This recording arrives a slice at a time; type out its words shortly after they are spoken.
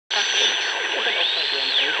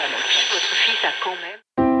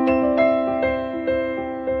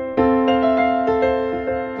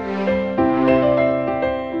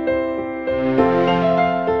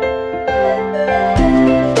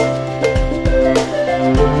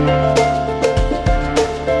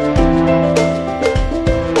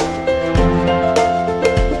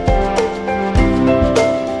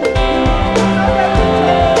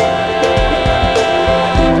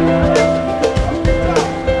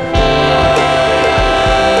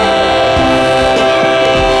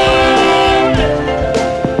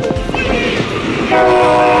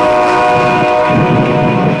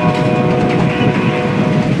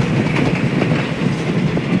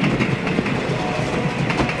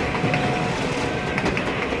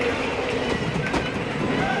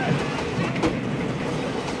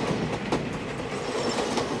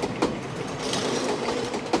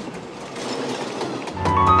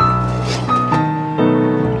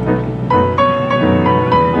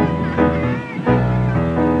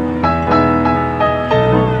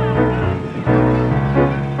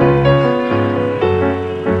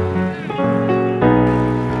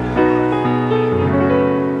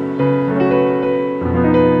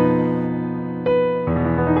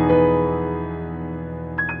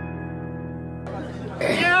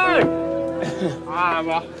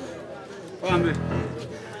I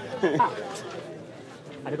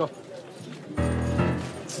go.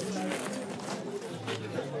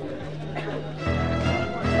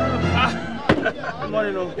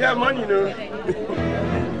 Money, no. Yeah, money, no.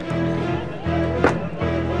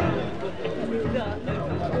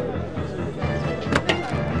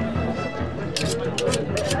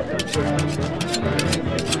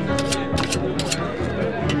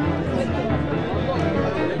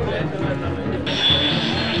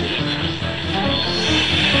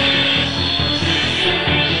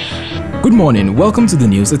 Good morning, welcome to the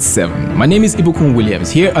news at 7. My name is Ibukun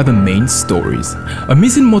Williams. Here are the main stories. A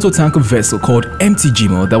missing motor tanker vessel called Empty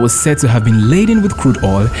Jimo that was said to have been laden with crude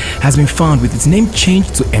oil has been found with its name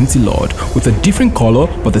changed to Empty Lord with a different color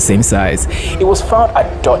but the same size. It was found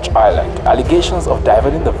at Dutch Island. Allegations of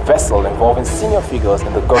diverting the vessel involving senior figures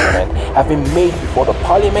in the government have been made before the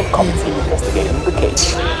Parliament Committee investigating the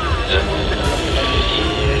case.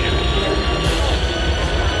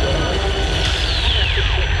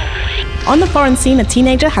 On the foreign scene, a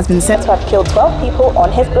teenager has been said to have killed 12 people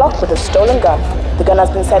on his block with a stolen gun. The gun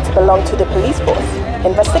has been said to belong to the police force.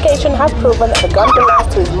 Investigation has proven that the gun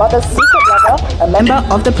belongs to his mother's secret lover, a member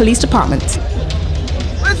of the police department.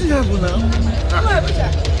 Where's the devil now?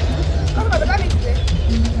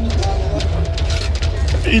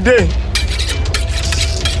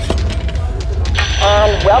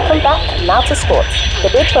 And welcome back, now to sports. The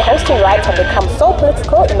bid for hosting rights have become so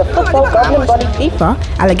political in the football governing body FIFA.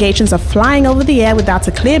 Allegations are flying over the air without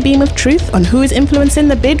a clear beam of truth on who is influencing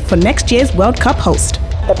the bid for next year's World Cup host.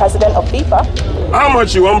 The president of FIFA. How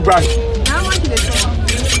much you want back? How much is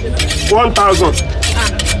it? 1,000.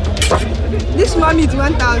 This mommy is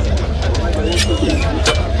 1,000.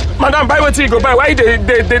 Madam, buy what you go buy. Why they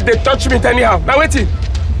touch me anyhow? Now wait.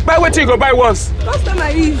 Buy what you go buy once. Customer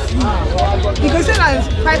is. You go sell as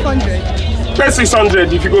 500. Pay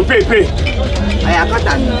 600 if you go pay. I got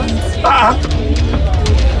that now.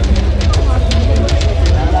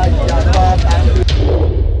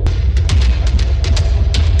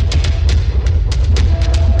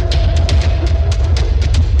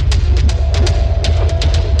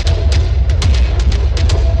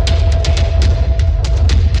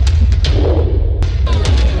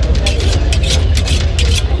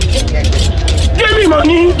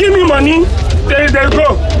 Give me money. There they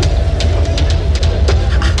go.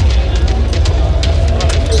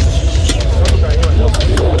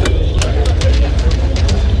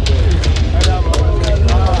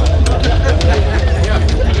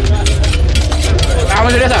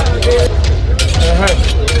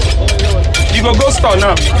 You go store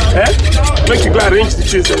now. Make you go arrange the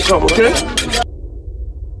things and come, okay?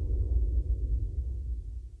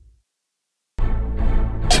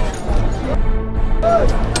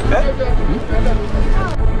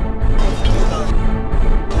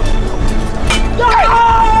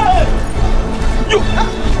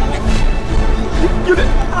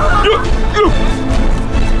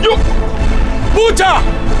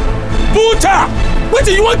 Butcher! Wait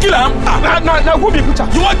till you want kill him? Now who be butcher?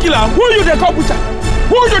 You want kill him? Who you they call butcher?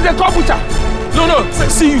 Who you they call butcher? No,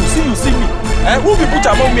 see me. Who be butcher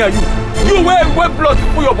among me and you? You wear blood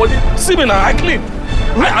for your body. See me now, I clean.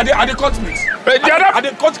 I dey cut meat.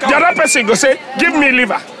 The other person go say, give me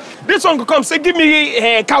liver. This one go come say, give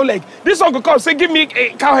me cow leg. This one go come say, give me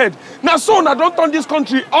cow head. Now so I don't turn this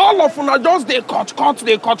country. All of una just they cut.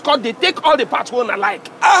 They take all the parts one I like.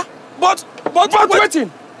 But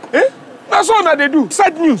waiting. That's all that they do.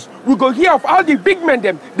 Sad news. We go hear of all the big men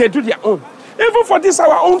them. They do their own. Even for this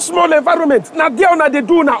our own small environment. Now they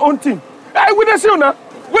do our own thing. We dey see una.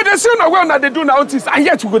 We dey see una where una they do our own things. And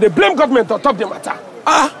yet we go they blame government on top the matter.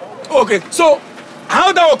 Okay. So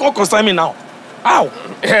how that will concern me now? How?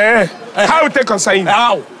 How it take concern you?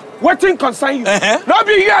 How? What thing concern you? Not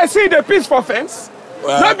be here I see the peace for fence.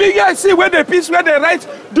 Not be here I see where the peace where they write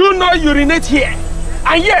do not urinate here.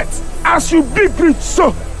 And yet, as you big preach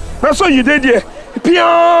so, that's what you did here. Pion!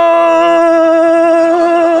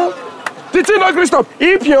 Did you not stop?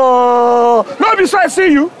 Pion! Not be so I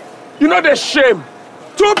see you. You know the shame.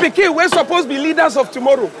 Two pikin we're supposed to be leaders of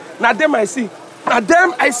tomorrow. Now them I see. Now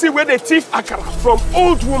them I see where they thief akara from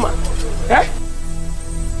old woman.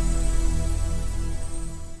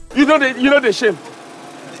 You know the shame.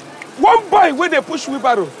 One boy where they push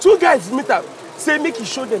wheelbarrow. Two guys meet up. Say make you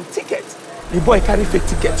show them tickets. The boy carry fake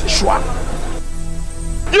ticket. Sure.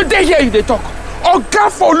 You dey here, you dey talk. Oga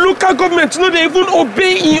for local government, you know they even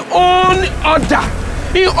obey in own order,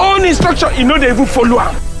 in own instruction, you know they even follow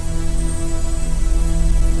am.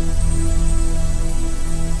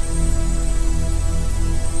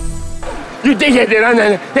 You dey here,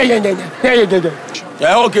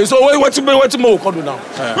 Yeah, okay. So what more can do now?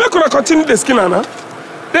 Make una continue the skin, Anna.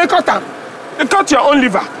 They cut them. They cut your own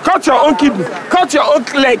liver, cut your own kidney, cut your own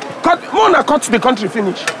leg. More cut the country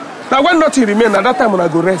finish. Now when nothing remain, at that time when I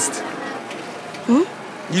go rest.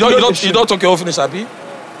 You don't talk your own finish, Abi.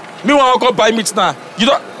 Me want to go buy meat now. You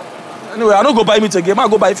don't. Anyway, I don't go buy meat again. I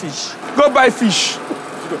go buy fish. Go buy fish.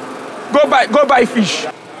 Go buy fish.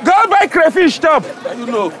 Go buy crayfish, top. You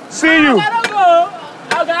know. See you.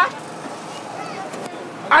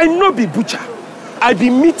 I no be butcher. I be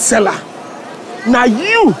meat seller. Now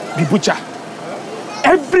you be butcher.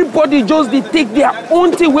 Everybody just they take their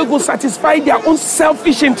own thing wey go satisfy their own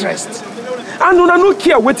selfish interest. And una no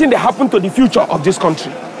care wetin dey happen to the future of this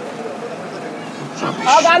country.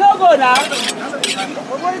 Oga no go now.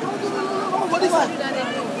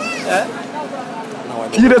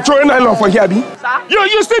 You dey throw nylon for here, Abi?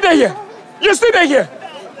 You stay there here. You stay there here.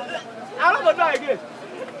 I don't go do again.